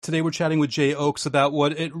Today we're chatting with Jay Oakes about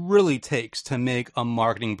what it really takes to make a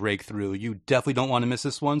marketing breakthrough. You definitely don't want to miss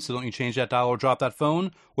this one, so don't you change that dial or drop that phone.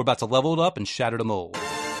 We're about to level it up and shatter the mold.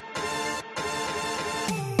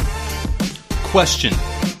 Question.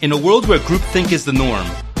 In a world where groupthink is the norm,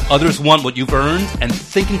 others want what you've earned, and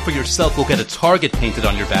thinking for yourself will get a target painted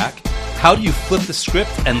on your back, how do you flip the script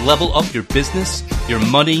and level up your business, your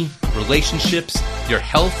money, relationships, your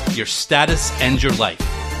health, your status, and your life?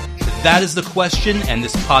 That is the question, and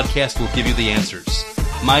this podcast will give you the answers.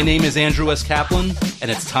 My name is Andrew S. Kaplan, and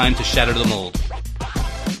it's time to shatter the mold.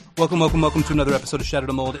 Welcome to another episode of Shatter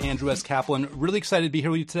the Mold. Andrew S. Kaplan. Really excited to be here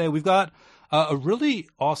with you today. We've got a really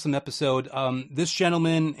awesome episode. This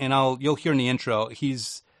gentleman, and you'll hear in the intro,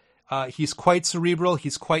 he's quite cerebral.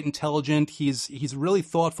 He's quite intelligent. He's really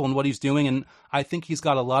thoughtful in what he's doing, and I think he's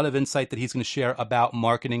got a lot of insight that he's going to share about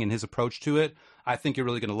marketing and his approach to it. I think you're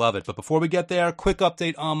really going to love it. But before we get there, quick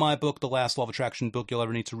update on my book, The Last Law of Attraction, book you'll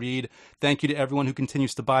ever need to read. Thank you to everyone who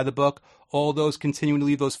continues to buy the book, all those continuing to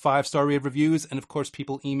leave those 5-star rave reviews, and of course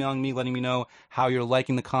people emailing me, letting me know how you're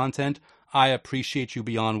liking the content. I appreciate you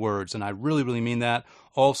beyond words, and I really, really mean that.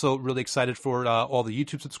 Also, really excited for all the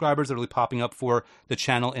YouTube subscribers that are really popping up for the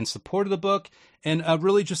channel in support of the book. And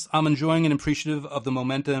really just, I'm enjoying and appreciative of the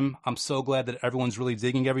momentum. I'm so glad that everyone's really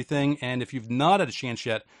digging everything. And if you've not had a chance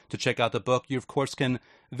yet to check out the book, you, of course, can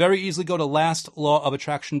very easily go to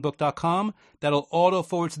lastlawofattractionbook.com. That'll auto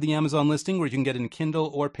forward to the Amazon listing where you can get it in Kindle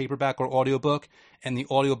or paperback or audiobook. And the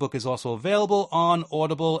audiobook is also available on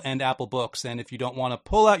Audible and Apple Books. And if you don't want to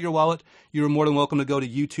pull out your wallet, you're more than welcome to go to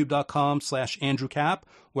youtube.com/AndrewCap,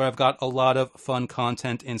 where I've got a lot of fun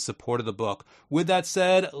content in support of the book. With that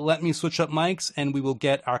said, let me switch up mics and we will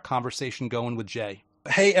get our conversation going with Jay.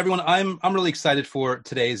 Hey everyone, I'm really excited for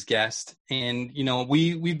today's guest. And you know,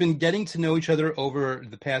 we've been getting to know each other over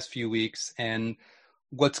the past few weeks, and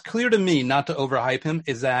what's clear to me, not to overhype him,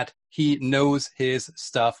 is that he knows his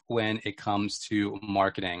stuff when it comes to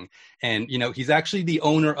marketing. And you know, he's actually the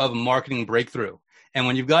owner of Marketing Breakthrough. And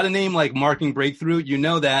when you've got a name like Marketing Breakthrough, you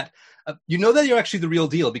know that you're actually the real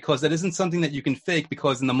deal, because that isn't something that you can fake,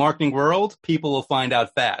 because in the marketing world, people will find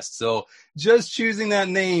out fast. So just choosing that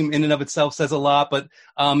name in and of itself says a lot, but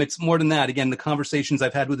it's more than that. Again, the conversations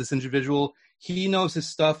I've had with this individual, he knows his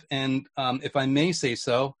stuff. And if I may say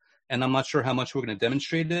so, and I'm not sure how much we're going to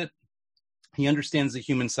demonstrate it, he understands the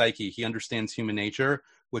human psyche. He understands human nature,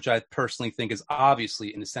 which I personally think is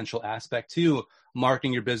obviously an essential aspect to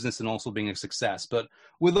marketing your business and also being a success. But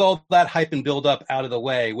with all that hype and build up out of the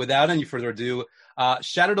way, without any further ado,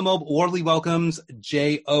 Shatter the Mold warmly welcomes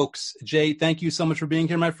Jay Oakes. Jay, thank you so much for being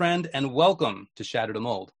here, my friend, and welcome to Shatter the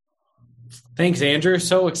Mold. Thanks, Andrew.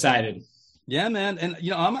 So excited. Yeah, man. And,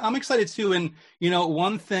 you know, I'm excited too. And, you know,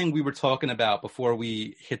 one thing we were talking about before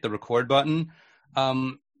we hit the record button,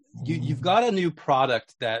 you've got a new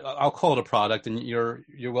product that I'll call it a product, and you're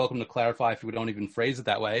welcome to clarify if we don't even phrase it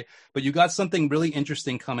that way. But you got something really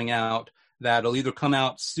interesting coming out that'll either come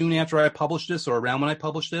out soon after I publish this or around when I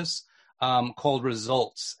publish this, called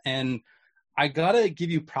Results. And I gotta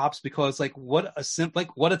give you props, because what a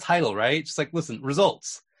title, right? Just like, listen,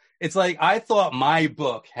 Results. It's like, I thought my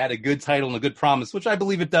book had a good title and a good promise, which I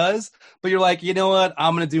believe it does. But you're like, you know what?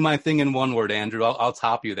 I'm going to do my thing in one word, Andrew. I'll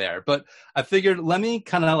top you there. But I figured, let me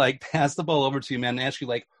kind of like pass the ball over to you, man, and ask you,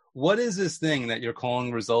 like, what is this thing that you're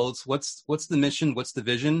calling Results? What's the mission? What's the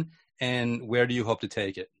vision? And where do you hope to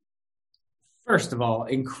take it? First of all,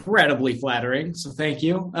 incredibly flattering. So thank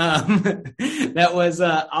you. That was,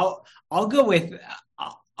 I'll go with,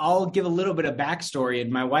 I'll give a little bit of backstory.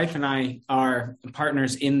 And my wife and I are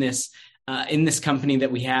partners in this company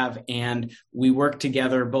that we have, and we work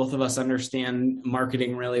together. Both of us understand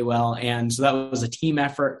marketing really well. And so that was a team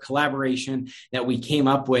effort, collaboration that we came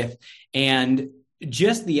up with. And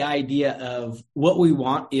just the idea of what we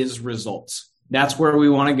want is results. That's where we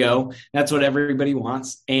want to go. That's what everybody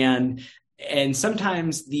wants. And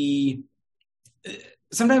sometimes the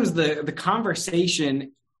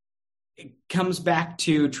conversation comes back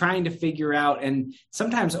to trying to figure out and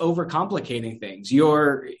sometimes overcomplicating things.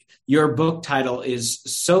 Your book title is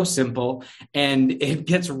so simple and it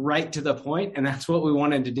gets right to the point, and that's what we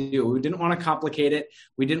wanted to do. We didn't want to complicate it.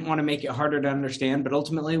 We didn't want to make it harder to understand, but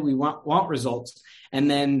ultimately we want results.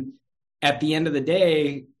 And then at the end of the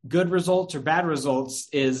day, good results or bad results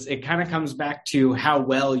it kind of comes back to how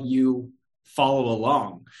well you follow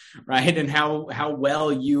along, right? And how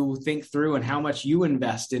well you think through and how much you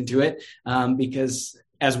invest into it. Because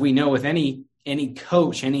as we know, with any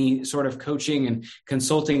coach, any sort of coaching and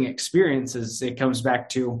consulting experiences, it comes back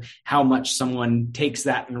to how much someone takes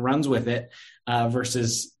that and runs with it,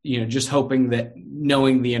 versus, just hoping that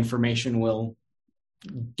knowing the information will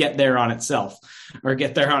get there on itself or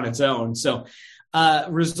get there on its own. So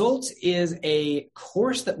Results is a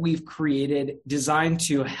course that we've created designed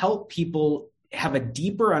to help people have a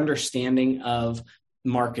deeper understanding of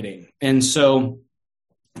marketing. And so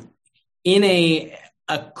in a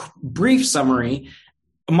brief summary,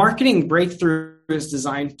 Marketing Breakthrough is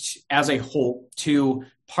designed as a whole to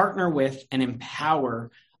partner with and empower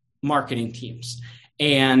marketing teams.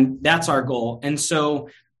 And that's our goal. And so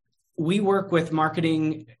we work with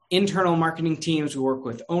internal marketing teams. We work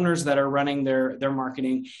with owners that are running their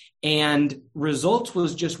marketing. And Results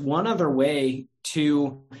was just one other way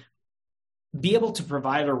to be able to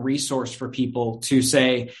provide a resource for people to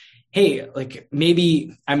say, hey, like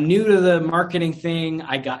maybe I'm new to the marketing thing.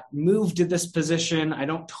 I got moved to this position. I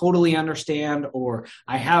don't totally understand, or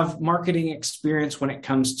I have marketing experience when it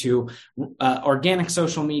comes to organic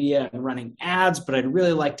social media and running ads, but I'd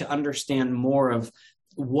really like to understand more of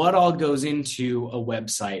what all goes into a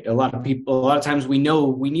website. A lot of times we know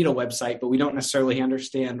we need a website, but we don't necessarily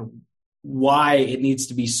understand why it needs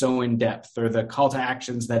to be so in depth, or the call to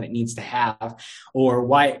actions that it needs to have, or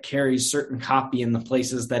why it carries certain copy in the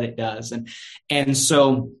places that it does. And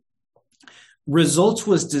so Results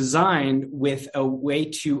was designed with a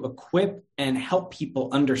way to equip and help people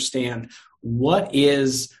understand what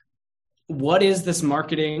is this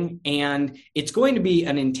marketing. And it's going to be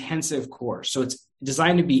an intensive course. So it's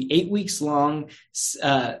designed to be 8 weeks long,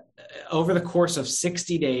 over the course of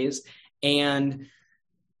 60 days. And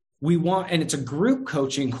it's a group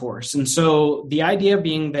coaching course. And so the idea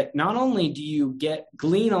being that not only do you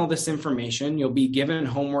glean all this information, you'll be given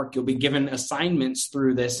homework, you'll be given assignments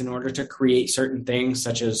through this in order to create certain things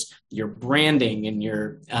such as your branding and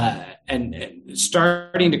your, and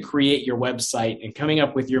starting to create your website and coming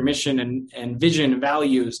up with your mission and vision and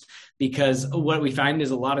values. Because what we find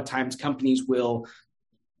is a lot of times companies will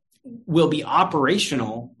be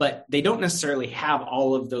operational, but they don't necessarily have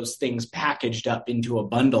all of those things packaged up into a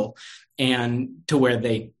bundle, and to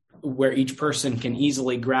where each person can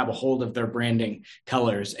easily grab a hold of their branding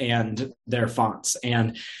colors and their fonts.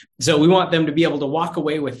 And so we want them to be able to walk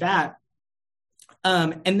away with that,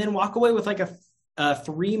 and then walk away with like a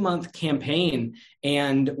 3-month campaign,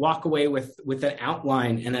 and walk away with an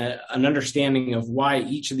outline and an understanding of why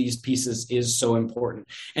each of these pieces is so important.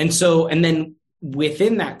 And then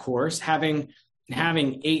within that course, having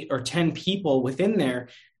 8 or 10 people within there,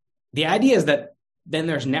 the idea is that then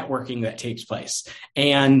there's networking that takes place.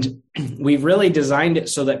 And we've really designed it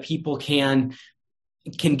so that people can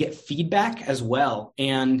get feedback as well.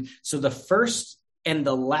 And so the first and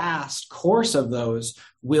the last course of those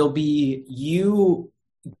will be you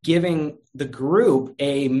giving the group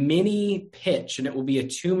a mini pitch, and it will be a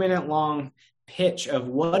 2-minute long pitch of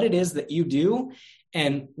what it is that you do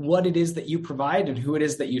and what it is that you provide and who it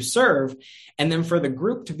is that you serve. And then for the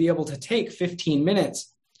group to be able to take 15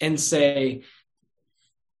 minutes and say,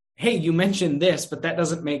 hey, you mentioned this, but that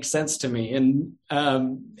doesn't make sense to me.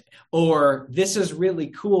 And, or this is really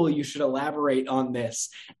cool. You should elaborate on this.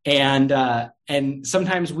 And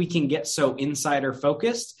sometimes we can get so insider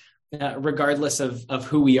focused, regardless of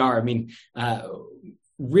who we are. I mean,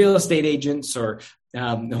 real estate agents or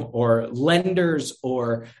lenders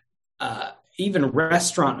or, even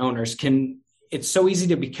restaurant owners it's so easy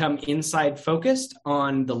to become inside focused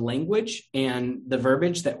on the language and the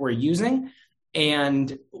verbiage that we're using,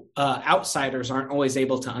 and outsiders aren't always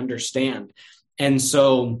able to understand. And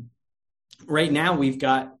so right now we've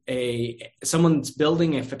got someone's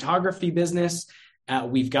building a photography business.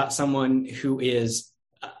 We've got someone who's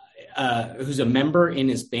a member in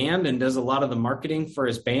his band and does a lot of the marketing for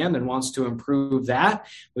his band and wants to improve that.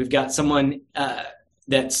 We've got someone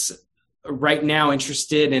that's right now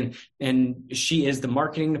interested and she is the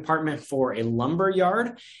marketing department for a lumber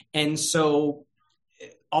yard. And so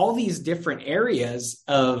all these different areas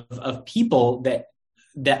of people that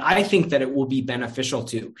I think that it will be beneficial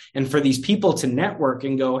to, and for these people to network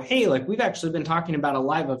and go, hey, like we've actually been talking about a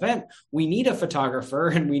live event. We need a photographer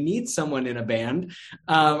and we need someone in a band,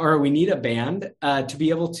 or we need a band to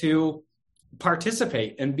be able to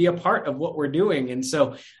participate and be a part of what we're doing. And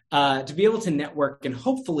so to be able to network and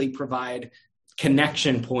hopefully provide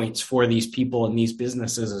connection points for these people and these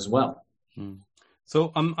businesses as well.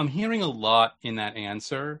 So I'm hearing a lot in that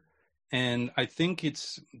answer. And I think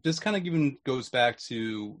this kind of even goes back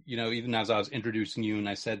to, even as I was introducing you and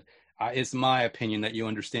I said, it's my opinion that you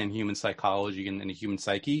understand human psychology and the human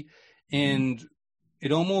psyche. And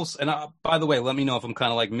it almost, by the way, let me know if I'm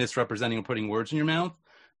kind of like misrepresenting or putting words in your mouth.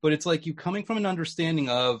 But it's like you coming from an understanding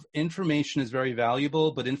of information is very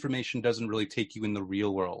valuable, but information doesn't really take you in the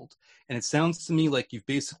real world. And it sounds to me like you've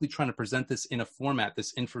basically trying to present this in a format,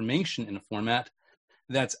 this information in a format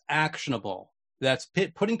that's actionable, that's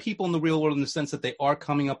putting people in the real world in the sense that they are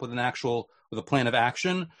coming up with with a plan of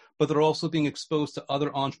action, but they're also being exposed to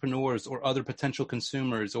other entrepreneurs or other potential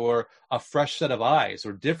consumers or a fresh set of eyes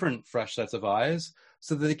or different fresh sets of eyes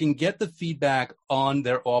so that they can get the feedback on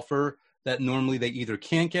their offer that normally they either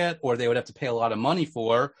can't get or they would have to pay a lot of money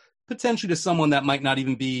for, potentially to someone that might not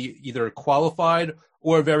even be either qualified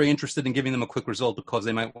or very interested in giving them a quick result because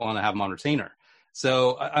they might want to have them on retainer.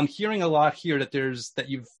 So I'm hearing a lot here that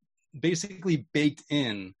you've basically baked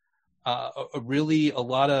in a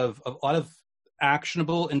lot of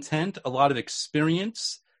actionable intent, a lot of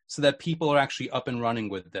experience, so that people are actually up and running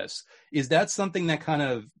with this. Is that something that kind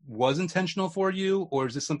of was intentional for you, or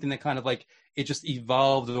is this something that kind of like it just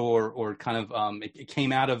evolved, or kind of it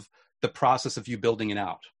came out of the process of you building it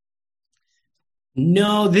out?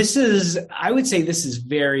 No, I would say this is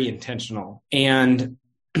very intentional. And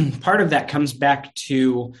part of that comes back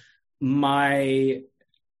to the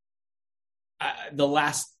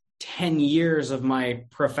last 10 years of my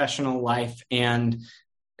professional life and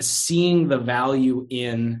seeing the value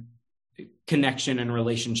in connection and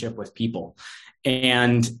relationship with people.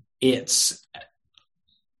 And it's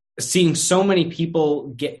seeing so many people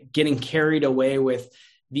getting carried away with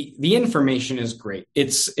the information is great.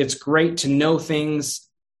 It's great to know things.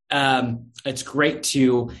 It's great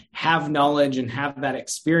to have knowledge and have that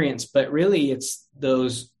experience, but really it's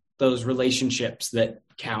those relationships that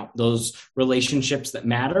count, those relationships that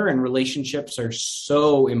matter, and relationships are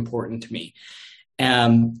so important to me.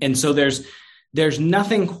 And so there's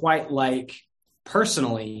nothing quite like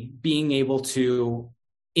personally being able to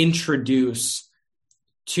introduce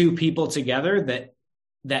two people together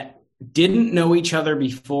that didn't know each other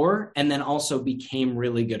before and then also became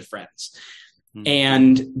really good friends. Mm-hmm.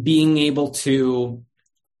 And being able to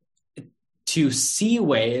see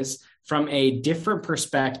ways from a different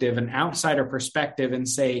perspective, an outsider perspective, and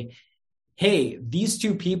say, hey, these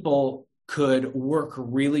two people could work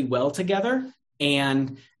really well together,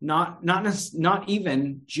 and not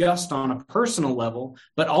even just on a personal level,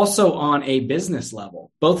 but also on a business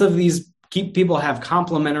level. Both of these people have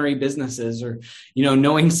complementary businesses, or,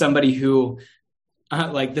 knowing somebody who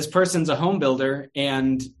like this person's a home builder,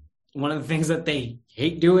 and one of the things that they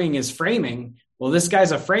hate doing is framing. Well, this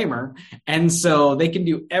guy's a framer, and so they can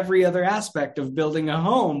do every other aspect of building a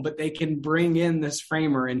home, but they can bring in this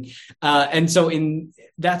framer, and so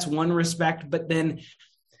that's one respect. But then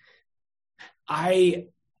I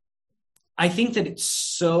think that it's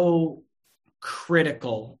so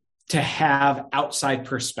critical to have outside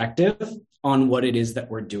perspective on what it is that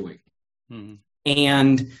we're doing. Mm-hmm.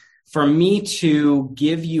 And for me to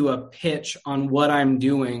give you a pitch on what I'm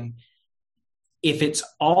doing, if it's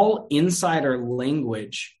all insider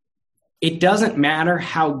language, it doesn't matter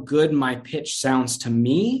how good my pitch sounds to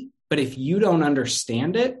me, but if you don't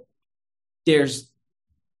understand it, there's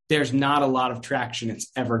not a lot of traction it's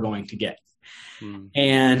ever going to get.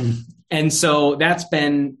 And so that's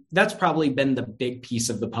probably been the big piece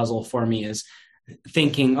of the puzzle for me, is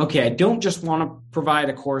thinking, okay, I don't just want to provide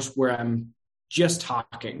a course where I'm just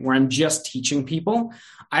talking, where I'm just teaching people.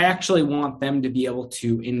 I actually want them to be able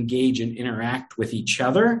to engage and interact with each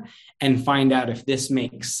other and find out if this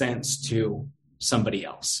makes sense to somebody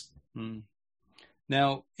else.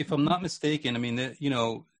 Now, if I'm not mistaken, I mean,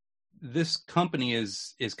 this company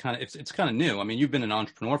is kind of, it's kind of new. I mean, you've been an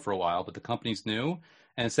entrepreneur for a while, but the company's new,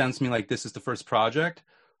 and it sounds to me like this is the first project.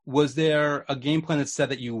 Was there a game plan that said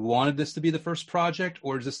that you wanted this to be the first project,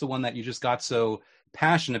 or is this the one that you just got so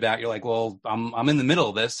passionate about? You're like, well, I'm in the middle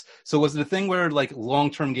of this. So was it a thing where, like,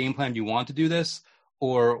 long-term game plan, you want to do this,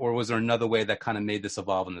 or was there another way that kind of made this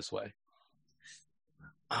evolve in this way?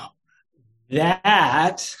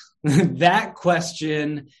 That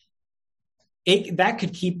question,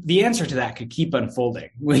 the answer to that could keep unfolding.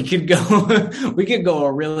 We could go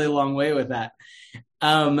a really long way with that.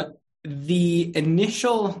 The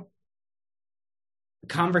initial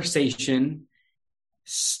conversation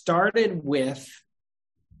started with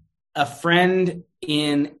a friend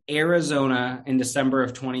in Arizona in December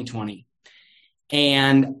of 2020.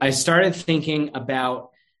 And I started thinking about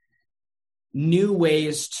new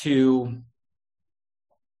ways to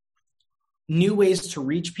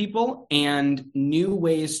reach people and new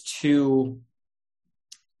ways to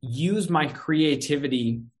use my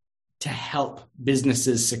creativity to help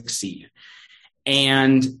businesses succeed.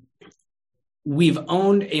 And we've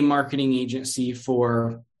owned a marketing agency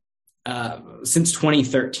since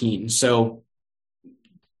 2013. So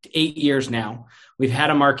 8 years now. We've had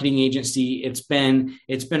a marketing agency. It's been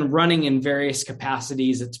running in various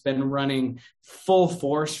capacities. It's been running full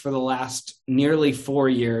force for the last nearly 4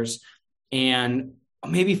 years, and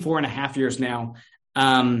maybe 4.5 years now.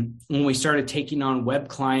 when we started taking on web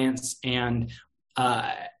clients, and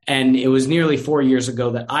it was nearly 4 years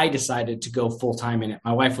ago that I decided to go full time in it.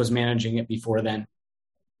 My wife was managing it before then.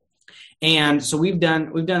 And so we've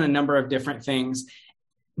done a number of different things,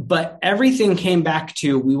 but everything came back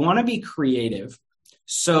to, we want to be creative.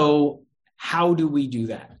 So how do we do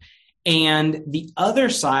that? And the other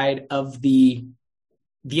side of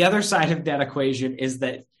that equation is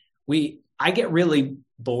that I get really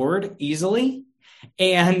bored easily.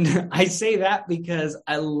 And I say that because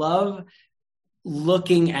I love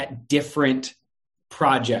looking at different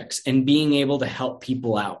projects and being able to help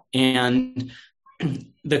people out. And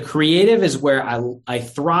the creative is where I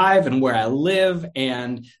thrive and where I live,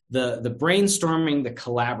 and the brainstorming, the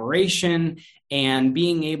collaboration, and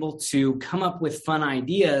being able to come up with fun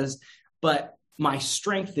ideas. But my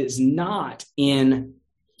strength is not in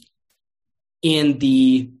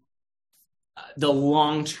the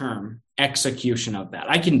long-term execution of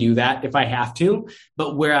that. I can do that if I have to,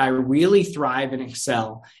 but where I really thrive and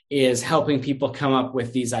excel is helping people come up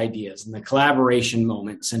with these ideas and the collaboration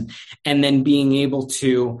moments, and then being able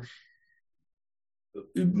to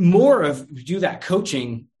do that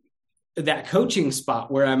coaching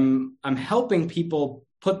spot where I'm helping people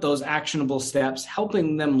put those actionable steps,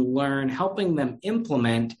 helping them learn, helping them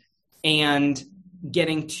implement, and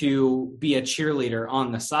getting to be a cheerleader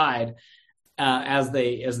on the side as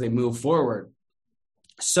they move forward.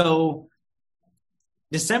 So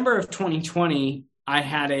December of 2020, I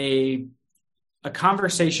had a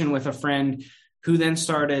conversation with a friend who then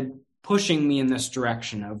started pushing me in this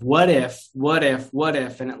direction of what if,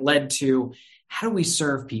 and it led to, how do we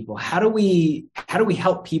serve people? How do we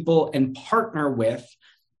help people and partner with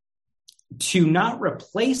to not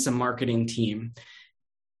replace a marketing team,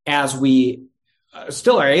 as we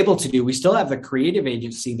still are able to do. We still have the creative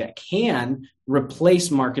agency that can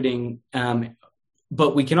replace marketing,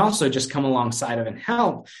 but we can also just come alongside of and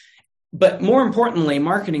help. But more importantly,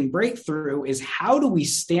 Marketing Breakthrough is, how do we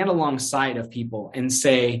stand alongside of people and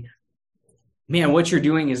say, man, what you're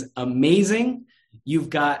doing is amazing. You've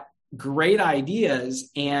got great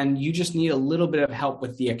ideas, and you just need a little bit of help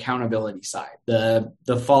with the accountability side, the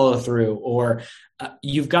follow through, or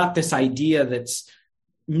you've got this idea that's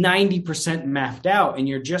 90% mapped out, and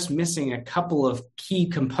you're just missing a couple of key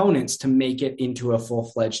components to make it into a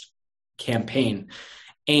full-fledged campaign.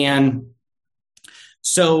 And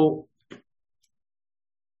so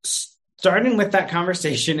starting with that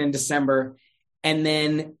conversation in December, and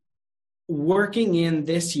then working in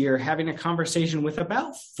this year, having a conversation with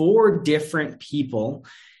about 4 different people.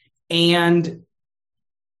 And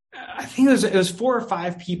I think it was 4 or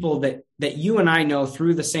 5 people that you and I know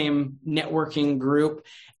through the same networking group.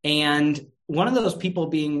 And one of those people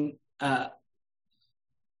being a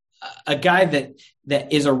guy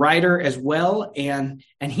that is a writer as well. And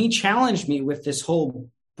he challenged me with this whole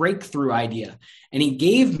breakthrough idea. And he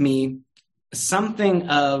gave me something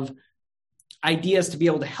of ideas to be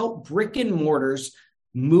able to help brick and mortars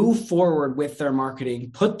move forward with their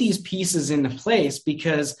marketing, put these pieces into place,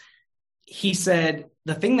 because he said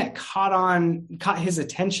the thing that caught his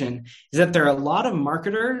attention is that there are a lot of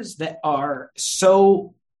marketers that are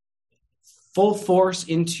so full force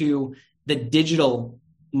into the digital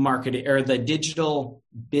marketing or the digital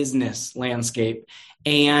business landscape.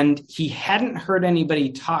 And he hadn't heard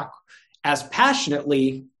anybody talk as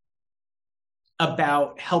passionately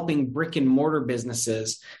about helping brick and mortar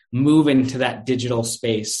businesses move into that digital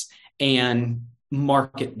space and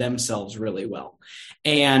market themselves really well.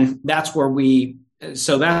 And that's where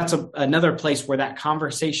that's another place where that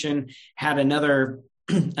conversation had another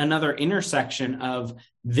intersection of,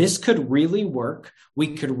 this could really work.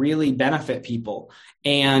 We could really benefit people.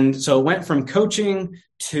 And so it went from coaching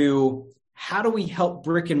to, how do we help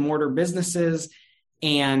brick and mortar businesses?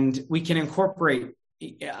 And we can incorporate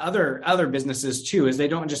other businesses too, as they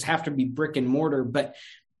don't just have to be brick and mortar, but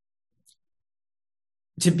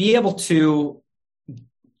to be able to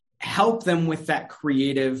help them with that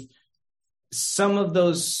creative. Some of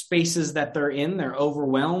those spaces that they're in, they're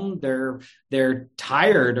overwhelmed, they're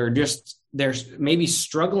tired, or just they're maybe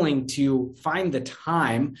struggling to find the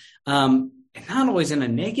time, and not always in a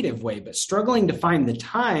negative way, but struggling to find the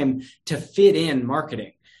time to fit in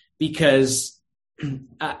marketing. Because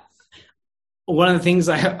one of the things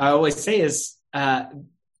I always say is,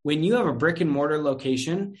 when you have a brick and mortar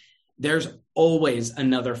location, there's always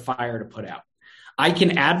another fire to put out. I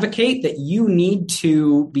can advocate that you need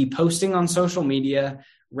to be posting on social media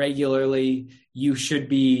regularly. You should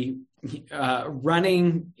be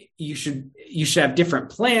running. You should have different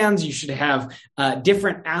plans. You should have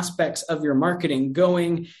different aspects of your marketing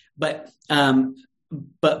going. But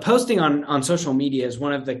but posting on social media is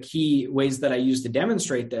one of the key ways that I use to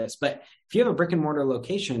demonstrate this. But if you have a brick and mortar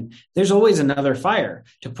location, there's always another fire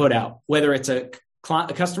to put out, whether it's a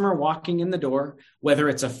customer walking in the door, whether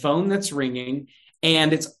it's a phone that's ringing,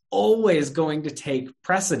 and it's always going to take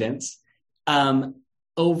precedence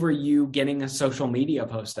over you getting a social media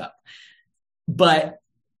post up. But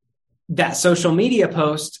that social media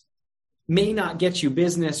post may not get you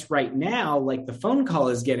business right now, like the phone call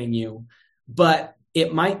is getting you, but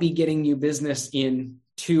it might be getting you business in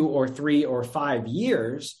 2 or 3 or 5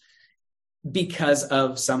 years because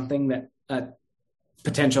of something that a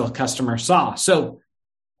potential customer saw. So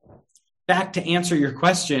back to answer your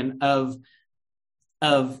question of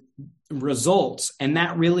results, and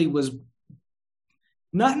that really was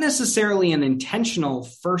not necessarily an intentional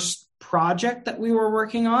first project that we were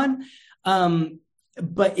working on,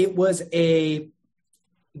 but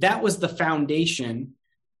that was the foundation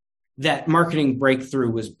that Marketing Breakthrough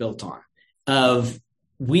was built on. Of,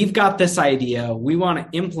 we've got this idea, we want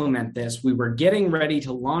to implement this. We were getting ready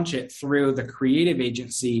to launch it through the creative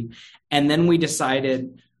agency, and then we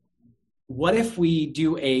decided, what if we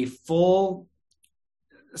do a full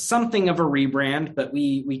something of a rebrand, but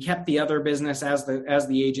we kept the other business as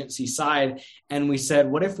the agency side, and we said,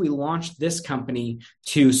 what if we launched this company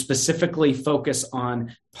to specifically focus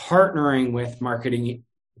on partnering with marketing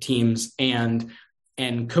teams and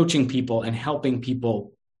coaching people and helping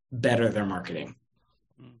people better their marketing?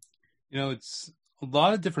 It's a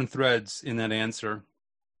lot of different threads in that answer,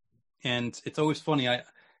 and it's always funny.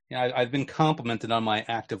 I've been complimented on my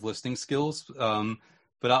active listening skills.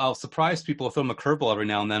 But I'll surprise people, throw them a curveball every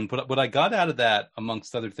now and then. But what I got out of that,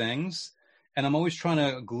 amongst other things, and I'm always trying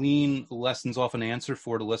to glean lessons off an answer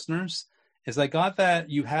for the listeners, is I got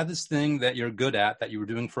that you had this thing that you're good at, that you were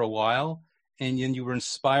doing for a while, and then you were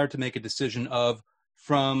inspired to make a decision of,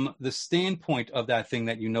 from the standpoint of that thing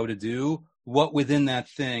that you know to do, what within that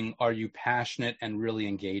thing are you passionate and really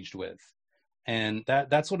engaged with? And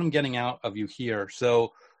that's what I'm getting out of you here.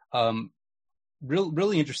 So,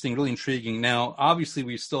 really interesting, really intriguing. Now, obviously,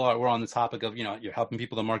 we're on the topic of, you're helping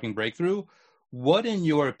people to Marketing Breakthrough. What, in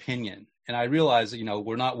your opinion, and I realize that,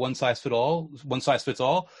 we're not one size fits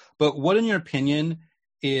all, but what, in your opinion,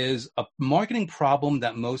 is a marketing problem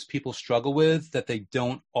that most people struggle with that they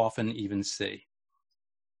don't often even see?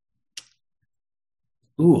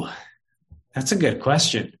 Ooh, that's a good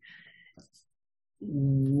question.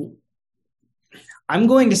 I'm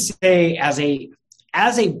going to say, as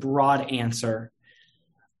a broad answer,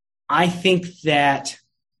 I think that,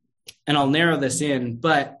 and I'll narrow this in,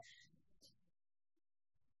 but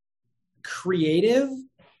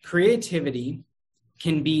creativity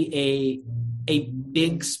can be a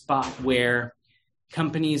big spot where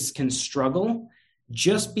companies can struggle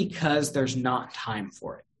just because there's not time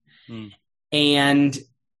for it. And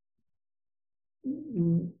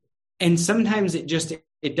sometimes it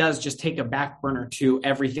does just take a back burner to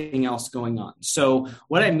everything else going on. So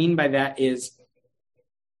what I mean by that is,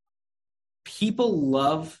 people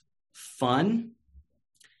love fun.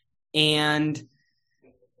 And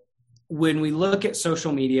when we look at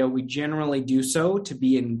social media, we generally do so to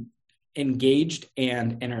be engaged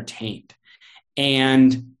and entertained.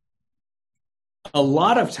 And a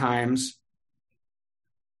lot of times,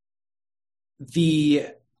 the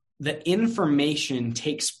information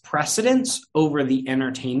takes precedence over the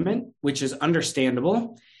entertainment, which is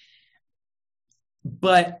understandable,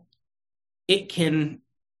 but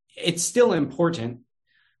it's still important,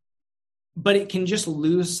 but it can just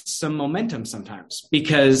lose some momentum sometimes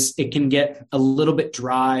because it can get a little bit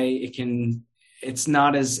dry. It's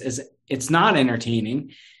not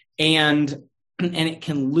entertaining, and it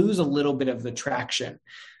can lose a little bit of the traction.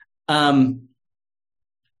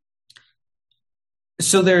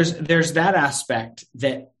 So there's that aspect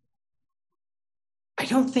that I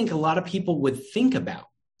don't think a lot of people would think about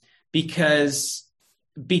because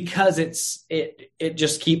it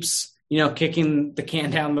just keeps, kicking the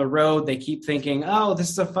can down the road. They keep thinking, oh, this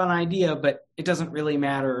is a fun idea, but it doesn't really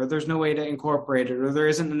matter, or there's no way to incorporate it, or there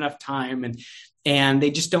isn't enough time. And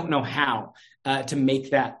they just don't know how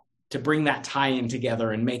to bring that tie-in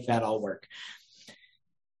together and make that all work.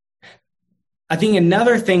 I think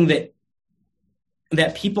another thing that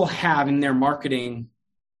people have in their marketing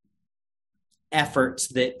efforts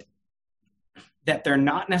that they're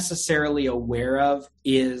not necessarily aware of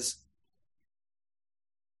is,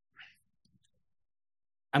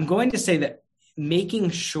 I'm going to say that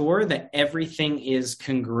making sure that everything is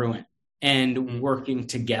congruent and working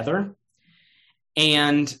together.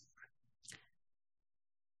 And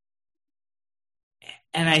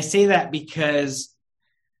I say that because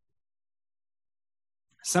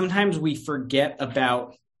sometimes we forget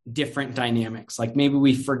about different dynamics. Like maybe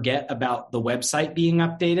we forget about the website being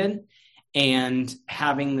updated and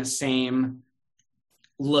having the same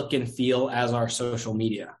look and feel as our social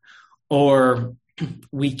media. Or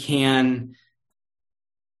we can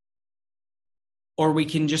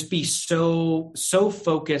just be so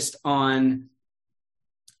focused on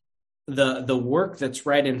the work that's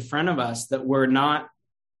right in front of us that we're not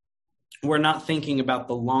thinking about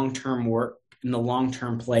the long-term work and the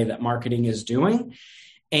long-term play that marketing is doing.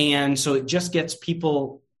 And so it just gets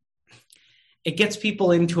people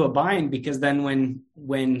into a bind, because then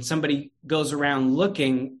when somebody goes around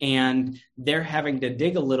looking and they're having to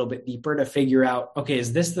dig a little bit deeper to figure out, okay,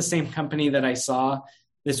 is this the same company that I saw?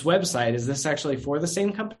 This website, is this actually for the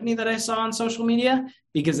same company that I saw on social media?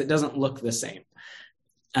 Because it doesn't look the same.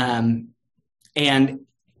 And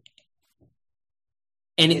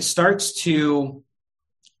it starts to,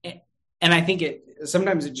 and I think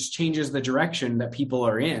sometimes it just changes the direction that people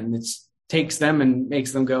are in. It takes them and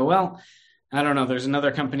makes them go, well, I don't know, there's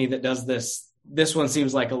another company that does this. This one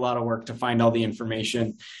seems like a lot of work to find all the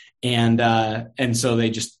information. And so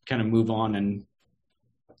they just kind of move on and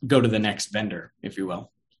go to the next vendor, if you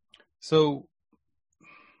will. So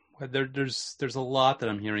there's a lot that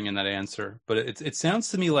I'm hearing in that answer, but it sounds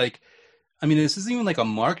to me like, I mean, this isn't even like a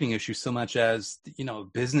marketing issue so much as, a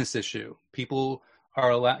business issue. People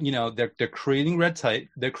are they're creating red tape.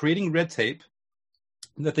 They're creating red tape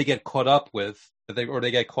that they get caught up with,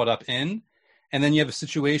 they get caught up in. And then you have a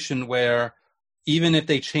situation where even if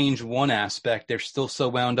they change one aspect, they're still so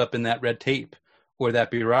wound up in that red tape or that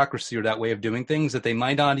bureaucracy or that way of doing things that they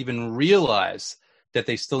might not even realize that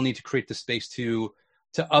they still need to create the space to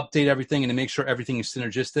update everything and to make sure everything is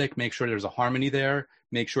synergistic, make sure there's a harmony there,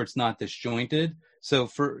 make sure it's not disjointed. So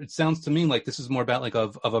it sounds to me like this is more about like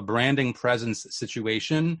of a branding presence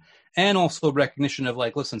situation, and also recognition of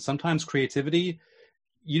like, listen, sometimes creativity,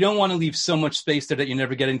 you don't want to leave so much space there that you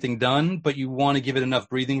never get anything done, but you want to give it enough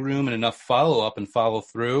breathing room and enough follow up and follow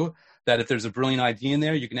through that if there's a brilliant idea in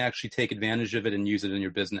there, you can actually take advantage of it and use it in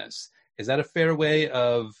your business. Is that a fair way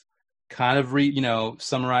of kind of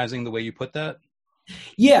summarizing the way you put that?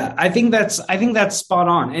 Yeah, I think that's spot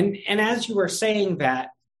on. And as you were saying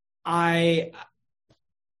that, I'll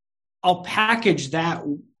package that,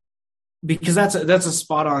 because that's a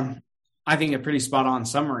spot on, I think a pretty spot on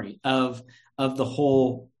summary of the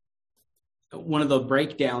whole, one of the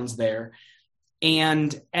breakdowns there.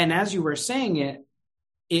 And as you were saying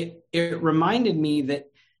it reminded me that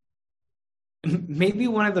maybe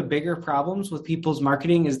one of the bigger problems with people's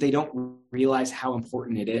marketing is they don't realize how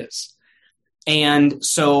important it is. And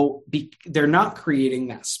so they're not creating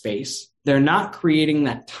that space. They're not creating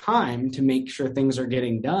that time to make sure things are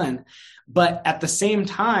getting done. But at the same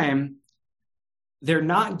time, they're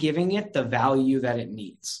not giving it the value that it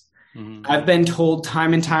needs. Mm-hmm. I've been told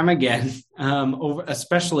time and time again,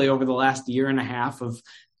 especially over the last year and a half of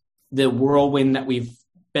the whirlwind that we've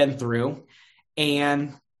been through.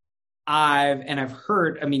 And I've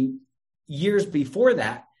heard, years before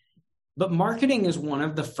that, but marketing is one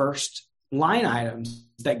of the first line items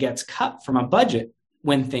that gets cut from a budget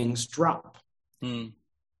when things drop. Mm.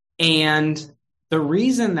 And the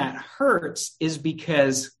reason that hurts is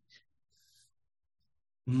because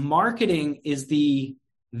marketing is the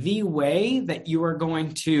way that you are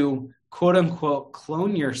going to, quote unquote,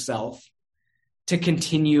 clone yourself to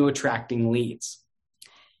continue attracting leads.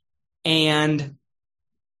 And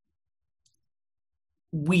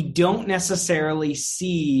we don't necessarily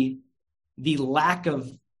see the lack of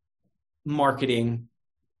marketing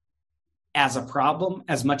as a problem,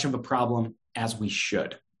 as much of a problem as we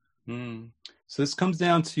should. So this comes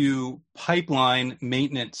down to pipeline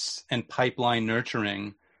maintenance and pipeline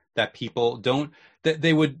nurturing that people don't, that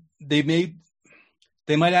they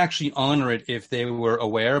might actually honor it if they were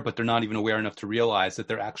aware, but they're not even aware enough to realize that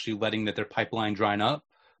they're actually letting their pipeline dry up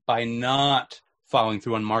by not following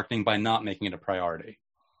through on marketing, by not making it a priority.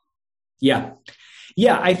 Yeah.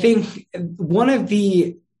 I think one of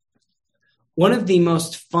the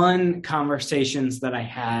most fun conversations that I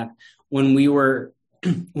had when we were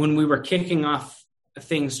kicking off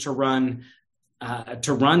things to run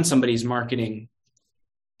somebody's marketing,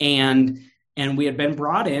 and we had been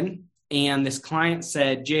brought in, and this client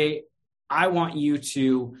said, "Jay, I want you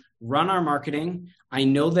to run our marketing. I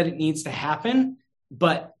know that it needs to happen,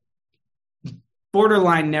 but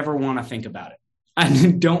borderline never want to think about it.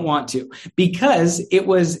 I don't want to," because it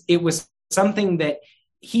was something that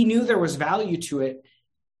he knew there was value to it,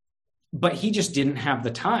 but he just didn't have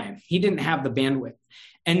the time. He didn't have the bandwidth.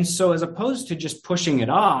 And so as opposed to just pushing it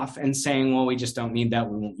off and saying, well, we just don't need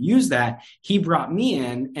that, we won't use that, he brought me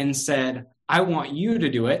in and said, I want you to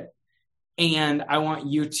do it. And I want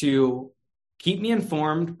you to keep me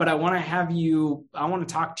informed, but I want to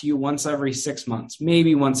talk to you once every 6 months,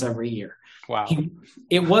 maybe once every year. Wow.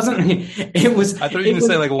 It wasn't, it was, I thought you were going to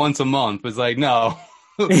say like once a month. It was like, no,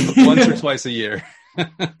 once or twice a year.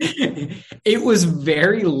 It was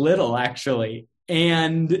very little actually.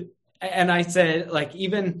 And I said, like,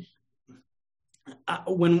 even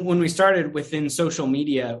when we started within social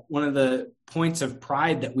media, one of the points of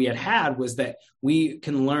pride that we had was that we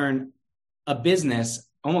can learn a business,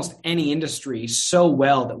 almost any industry, so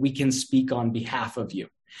well that we can speak on behalf of you.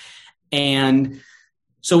 And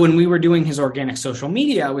so when we were doing his organic social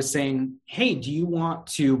media, I was saying, hey, do you want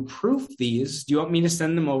to proof these? Do you want me to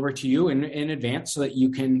send them over to you in advance so that you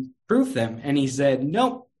can proof them? And he said,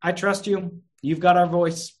 nope, I trust you. You've got our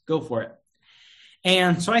voice. Go for it.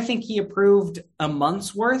 And so I think he approved a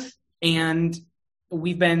month's worth. And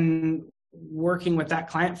we've been working with that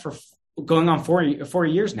client for going on 4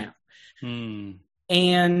 years now.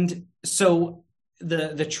 And so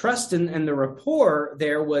the trust and the rapport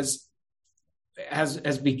there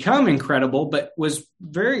has become incredible, but was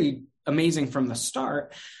very amazing from the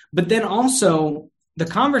start. But then also the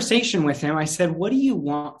conversation with him, I said, what do you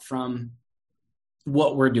want from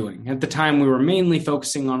what we're doing? At the time, we were mainly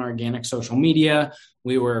focusing on organic social media.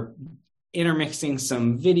 We were intermixing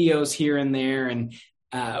some videos here and there, and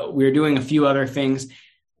we were doing a few other things.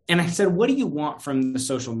 And I said, what do you want from the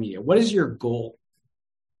social media? What is your goal?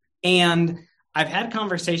 And I've had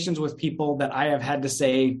conversations with people that I have had to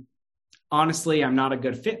say, honestly, I'm not a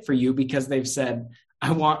good fit for you, because they've said,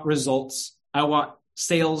 I want results. I want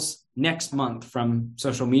sales next month from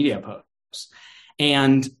social media posts.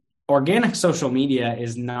 And organic social media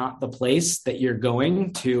is not the place that you're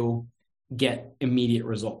going to get immediate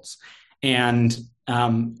results. And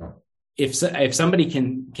if somebody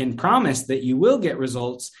can promise that you will get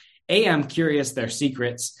results, A, I'm curious their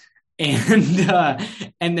secrets,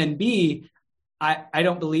 and then B, I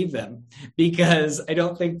don't believe them, because I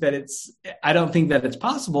don't think that it's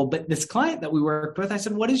possible. But this client that we worked with, I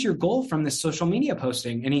said, what is your goal from this social media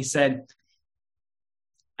posting? And he said,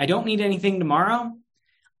 I don't need anything tomorrow.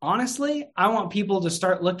 Honestly, I want people to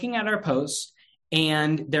start looking at our posts,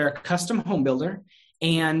 and they're a custom home builder.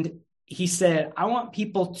 And he said, I want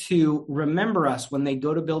people to remember us when they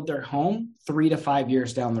go to build their home 3 to 5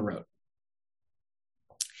 years down the road.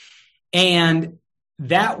 And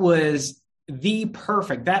that was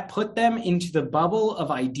that put them into the bubble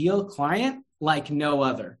of ideal client like no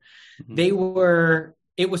other. Mm-hmm.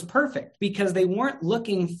 It was perfect, because they weren't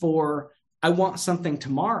looking for, I want something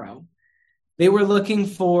tomorrow. They were looking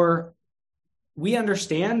for, we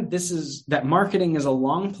understand that marketing is a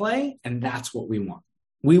long play, and that's what we want.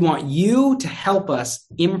 We want you to help us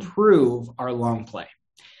improve our long play.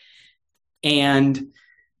 And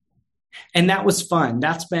that was fun.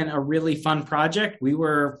 That's been a really fun project. We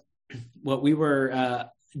were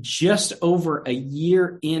just over a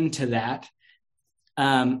year into that,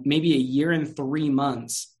 maybe a year and 3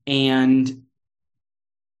 months. And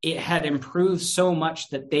it had improved so much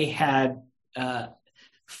that they had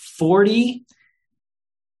 40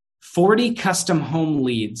 custom home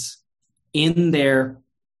leads in their,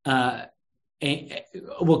 we'll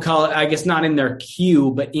call it, I guess, not in their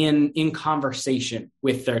queue, but in conversation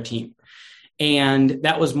with their team. And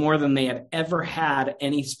that was more than they had ever had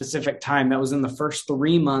any specific time. That was in the first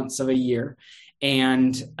 3 months of a year.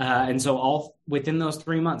 And so all within those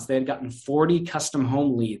 3 months, they had gotten 40 custom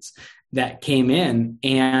home leads that came in.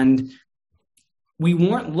 And we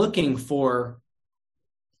weren't looking for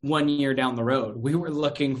 1 year down the road. We were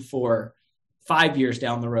looking for 5 years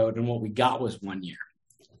down the road, and what we got was 1 year.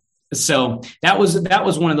 So that was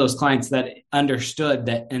one of those clients that understood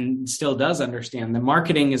that, and still does understand, that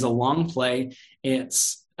marketing is a long play.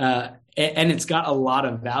 It's and it's got a lot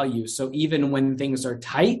of value. So even when things are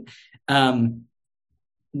tight,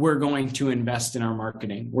 we're going to invest in our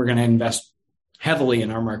marketing. We're going to invest heavily in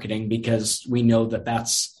our marketing, because we know that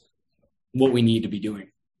that's what we need to be doing.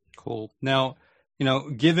 Cool. Now,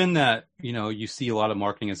 given that, you see a lot of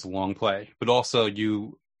marketing as a long play, but also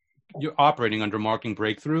you're operating under Marketing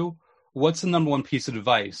Breakthrough, what's the number one piece of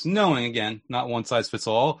advice? Knowing, again, not one size fits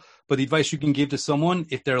all, but the advice you can give to someone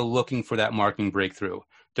if they're looking for that marketing breakthrough.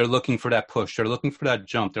 They're looking for that push. They're looking for that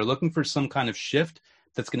jump. They're looking for some kind of shift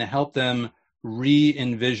that's going to help them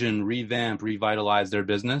re-envision, revamp, revitalize their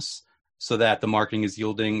business so that the marketing is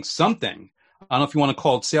yielding something. I don't know if you want to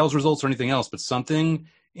call it sales results or anything else, but something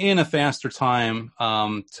in a faster time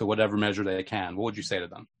to whatever measure they can. What would you say to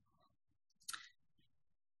them?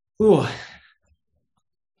 Ooh,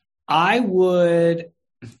 I would,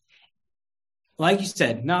 like you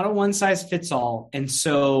said, not a one size fits all. And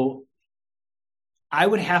so I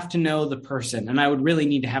would have to know the person, and I would really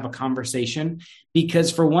need to have a conversation,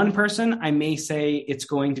 because for one person, I may say it's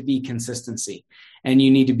going to be consistency, and you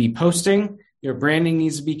need to be posting. Your branding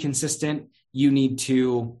needs to be consistent. You need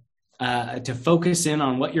to focus in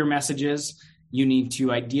on what your message is. You need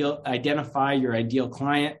to identify your ideal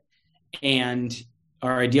client and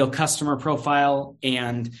our ideal customer profile,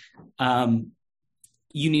 and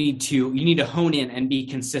you need to hone in and be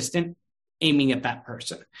consistent, aiming at that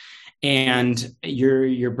person. And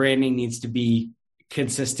your branding needs to be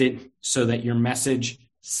consistent so that your message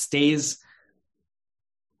stays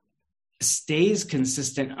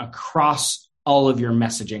consistent across all of your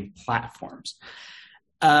messaging platforms.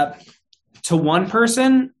 To one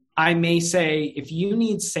person, I may say, if you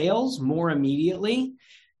need sales more immediately,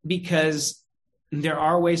 because there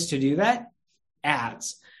are ways to do that,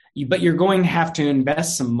 ads. But you're going to have to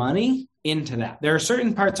invest some money into that. There are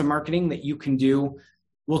certain parts of marketing that you can do,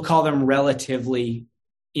 we'll call them relatively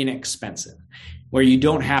inexpensive, where you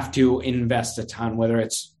don't have to invest a ton, whether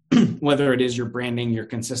it is your branding, your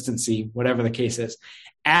consistency, whatever the case is.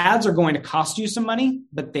 Ads are going to cost you some money,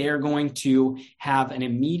 but they are going to have an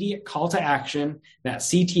immediate call to action. That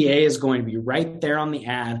CTA is going to be right there on the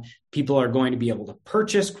ad. People are going to be able to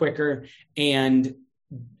purchase quicker, and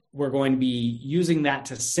we're going to be using that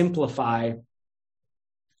to simplify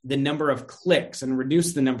the number of clicks and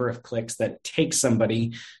reduce the number of clicks that take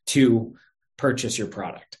somebody to purchase your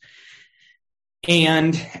product.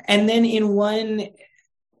 And then in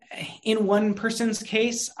one person's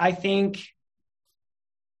case, I think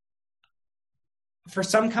for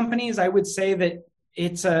some companies, I would say that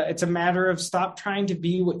it's a matter of stop trying to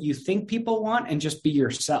be what you think people want and just be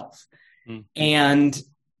yourself. Mm. And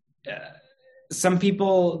some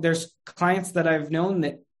people, there's clients that I've known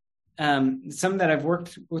that some that I've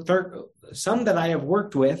worked with, some that I have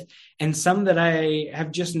worked with, and some that I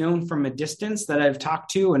have just known from a distance that I've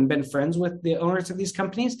talked to and been friends with the owners of these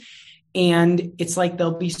companies. And it's like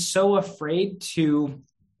they'll be so afraid to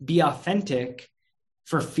be authentic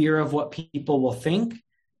for fear of what people will think.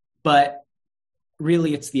 But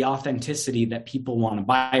really, it's the authenticity that people want to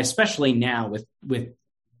buy, especially now with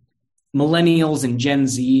millennials and Gen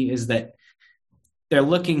Z, is that they're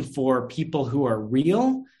looking for people who are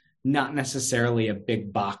real, not necessarily a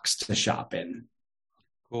big box to shop in.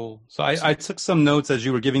 Cool. So I took some notes as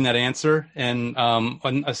you were giving that answer, and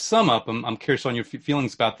on a sum up, I'm curious on your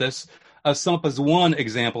feelings about this. A sum up as one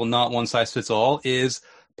example, not one size fits all, is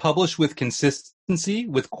publish with consistency,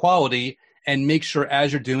 with quality, and make sure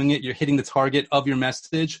as you're doing it, you're hitting the target of your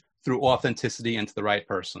message through authenticity and to the right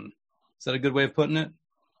person. Is that a good way of putting it?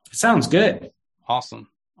 Sounds good. Awesome.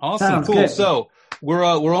 Sounds cool. Good. So we're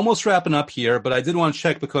almost wrapping up here, but I did want to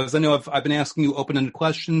check, because I know I've been asking you open-ended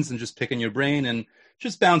questions and just picking your brain and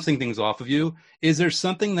just bouncing things off of you. Is there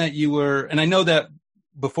something that you were, and I know that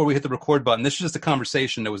before we hit the record button, this is just a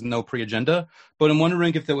conversation. There was no pre-agenda, but I'm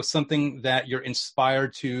wondering if there was something that you're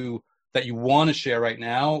inspired to, that you want to share right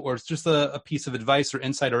now, or it's just a piece of advice or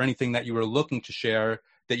insight or anything that you were looking to share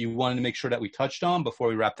that you wanted to make sure that we touched on before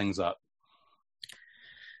we wrap things up.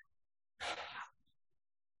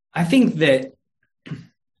 I think that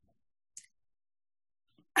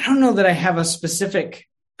I don't know that I have a specific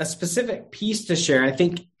piece to share. I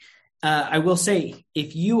think I will say,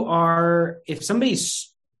 if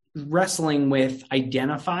somebody's wrestling with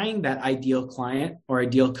identifying that ideal client or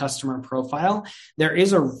ideal customer profile, there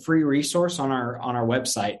is a free resource on our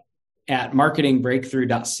website at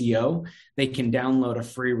marketingbreakthrough.co. They can download a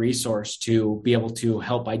free resource to be able to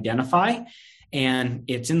help identify, and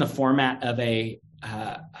it's in the format of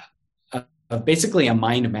basically a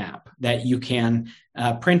mind map that you can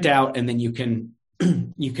print out, and then you can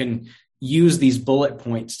use these bullet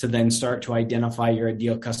points to then start to identify your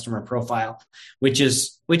ideal customer profile, which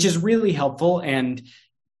is really helpful. And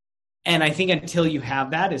I think until you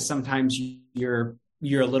have that, is sometimes you're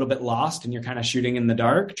a little bit lost and you're kind of shooting in the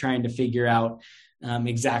dark, trying to figure out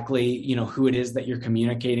exactly, who it is that you're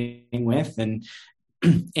communicating with and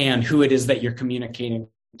who it is that you're communicating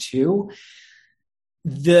to.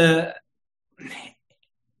 And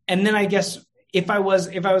then I guess if I was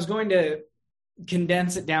going to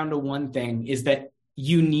condense it down to one thing, is that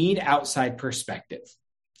you need outside perspective.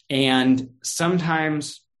 And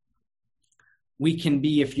sometimes we can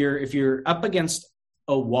be, if you're up against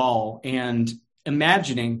a wall, and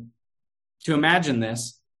imagine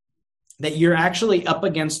this, that you're actually up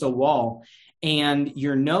against a wall and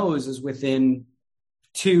your nose is within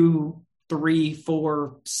 2, 3,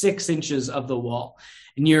 4, 6 inches of the wall,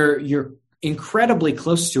 and you're incredibly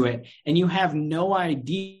close to it, and you have no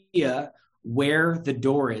idea where the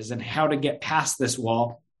door is and how to get past this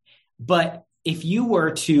wall, but if you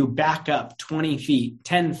were to back up 20 feet,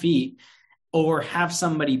 10 feet, or have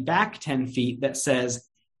somebody back 10 feet that says,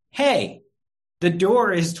 hey, the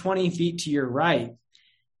door is 20 feet to your right,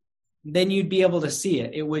 then you'd be able to see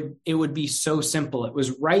it. It would be so simple. It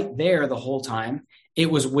was right there the whole time. It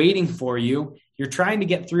was waiting for you. You're trying to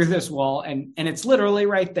get through this wall, and it's literally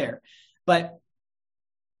right there. But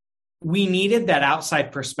we needed that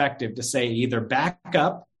outside perspective to say either back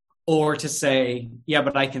up or to say, yeah,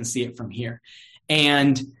 but I can see it from here.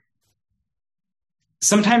 And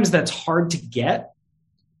sometimes that's hard to get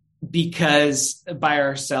because by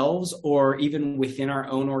ourselves or even within our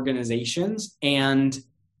own organizations, and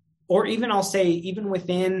or even I'll say even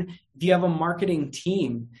within, if you have a marketing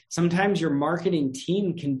team, sometimes your marketing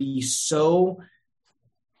team can be so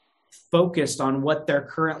focused on what they're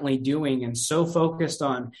currently doing and so focused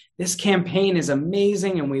on this campaign is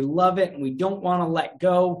amazing and we love it and we don't want to let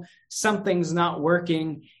go. Something's not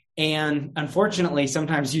working. And unfortunately,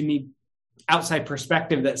 sometimes you need outside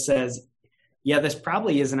perspective that says, yeah, this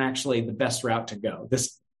probably isn't actually the best route to go.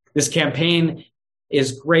 This campaign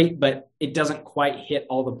is great, but it doesn't quite hit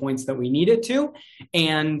all the points that we need it to.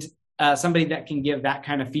 And somebody that can give that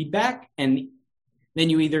kind of feedback, and then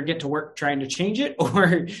you either get to work trying to change it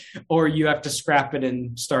or you have to scrap it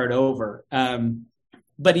and start over.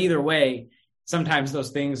 But either way, sometimes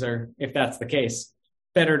those things are, if that's the case,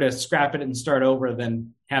 better to scrap it and start over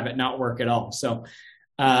than have it not work at all. So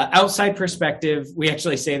outside perspective, we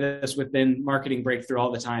actually say this within Marketing Breakthrough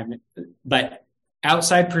all the time, but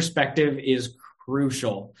outside perspective is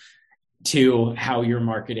crucial to how you're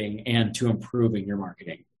marketing and to improving your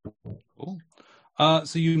marketing. Cool.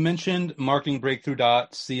 So you mentioned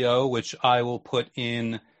marketingbreakthrough.co, which I will put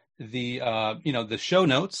in the the show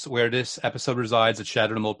notes where this episode resides at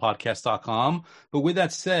shatteredamoldpodcast.com. But with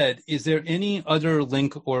that said, is there any other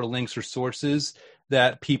link or links or sources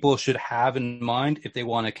that people should have in mind if they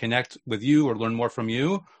want to connect with you or learn more from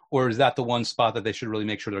you? Or is that the one spot that they should really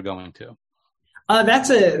make sure they're going to?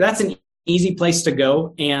 That's an easy place to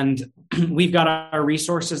go. And we've got our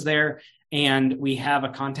resources there, and we have a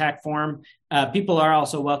contact form. People are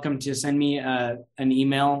also welcome to send me an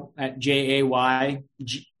email at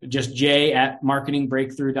just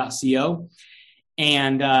j@marketingbreakthrough.co.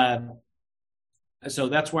 And so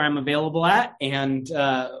that's where I'm available at. And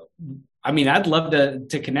I'd love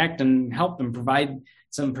to connect and help and provide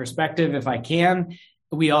some perspective if I can.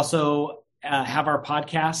 We also have our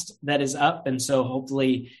podcast that is up. And so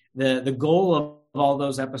hopefully the goal of all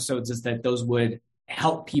those episodes is that those would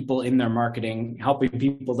help people in their marketing, helping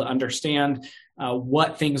people to understand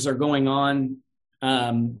what things are going on,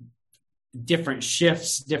 different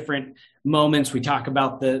shifts, different moments. We talk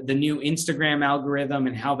about the new Instagram algorithm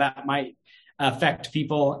and how that might affect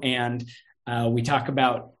people. And we talk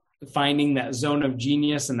about finding that zone of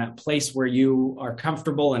genius and that place where you are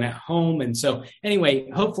comfortable and at home. And so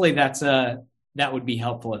anyway, hopefully that would be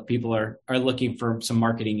helpful if people are looking for some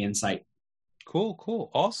marketing insight. Cool.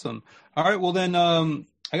 Awesome. All right. Well, then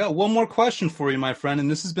I got one more question for you, my friend. And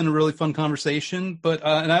this has been a really fun conversation. But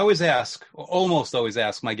and I almost always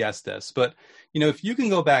ask my guest this. But, if you can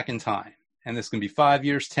go back in time, and this can be 5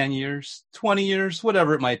 years, 10 years, 20 years,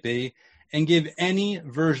 whatever it might be, and give any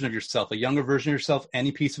version of yourself, a younger version of yourself,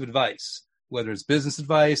 any piece of advice, whether it's business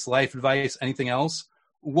advice, life advice, anything else,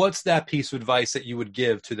 what's that piece of advice that you would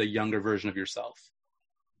give to the younger version of yourself?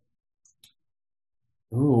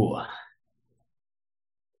 Ooh.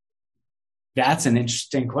 That's an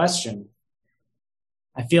interesting question.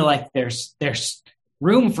 I feel like there's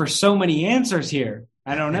room for so many answers here.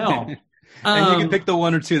 I don't know. And you can pick the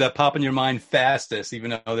one or two that pop in your mind fastest,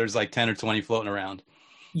 even though there's like 10 or 20 floating around.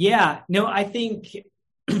 Yeah, no, I think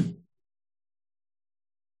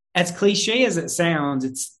as cliche as it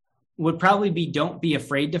sounds, would probably be don't be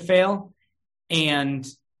afraid to fail and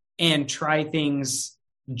try things,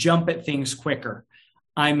 jump at things quicker.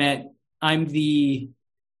 I'm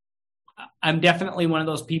definitely one of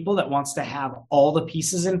those people that wants to have all the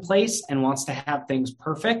pieces in place and wants to have things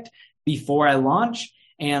perfect before I launch.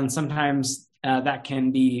 And sometimes that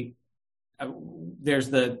can be, there's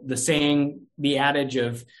the saying, the adage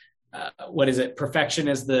of, perfection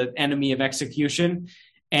is the enemy of execution.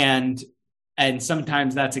 And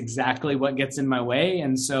sometimes that's exactly what gets in my way.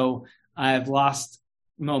 And so I've lost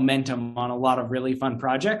momentum on a lot of really fun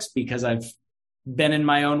projects because I've been in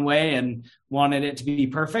my own way and wanted it to be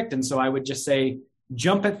perfect. And so I would just say,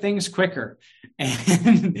 jump at things quicker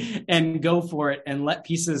and go for it and let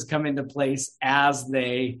pieces come into place as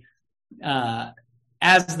they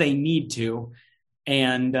need to,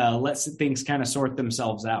 and let things kind of sort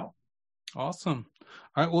themselves out. Awesome.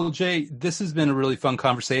 All right. Well, Jay, this has been a really fun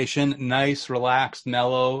conversation. Nice, relaxed,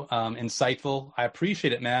 mellow, insightful. I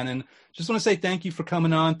appreciate it, man. And just want to say thank you for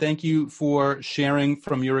coming on. Thank you for sharing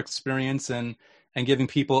from your experience and giving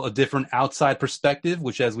people a different outside perspective,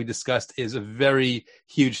 which, as we discussed, is a very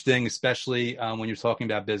huge thing, especially when you're talking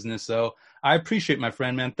about business. So I appreciate it, my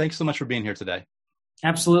friend, man. Thanks so much for being here today.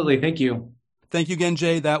 Absolutely. Thank you. Thank you again,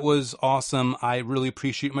 Jay. That was awesome. I really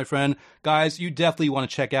appreciate it, my friend. Guys, you definitely want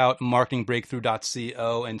to check out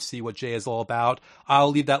marketingbreakthrough.co and see what Jay is all about. I'll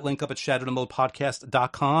leave that link up at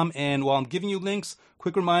shatterthemodepodcast.com. And while I'm giving you links,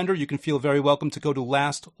 quick reminder, you can feel very welcome to go to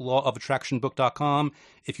lastlawofattractionbook.com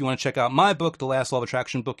if you want to check out my book, The Last Law of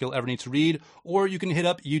Attraction Book You'll Ever Need to Read, or you can hit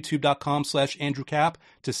up youtube.com/AndrewCap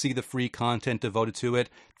to see the free content devoted to it.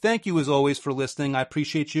 Thank you, as always, for listening. I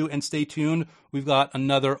appreciate you, and stay tuned. We've got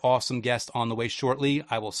another awesome guest on the way shortly.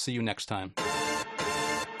 I will see you next time.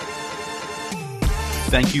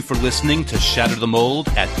 Thank you for listening to Shatter the Mold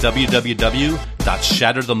at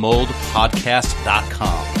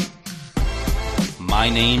www.shatterthemoldpodcast.com. My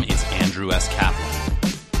name is Andrew S. Kaplan.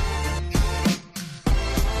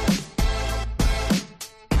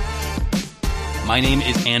 My name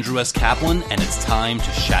is Andrew S. Kaplan, and it's time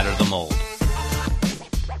to shatter the mold.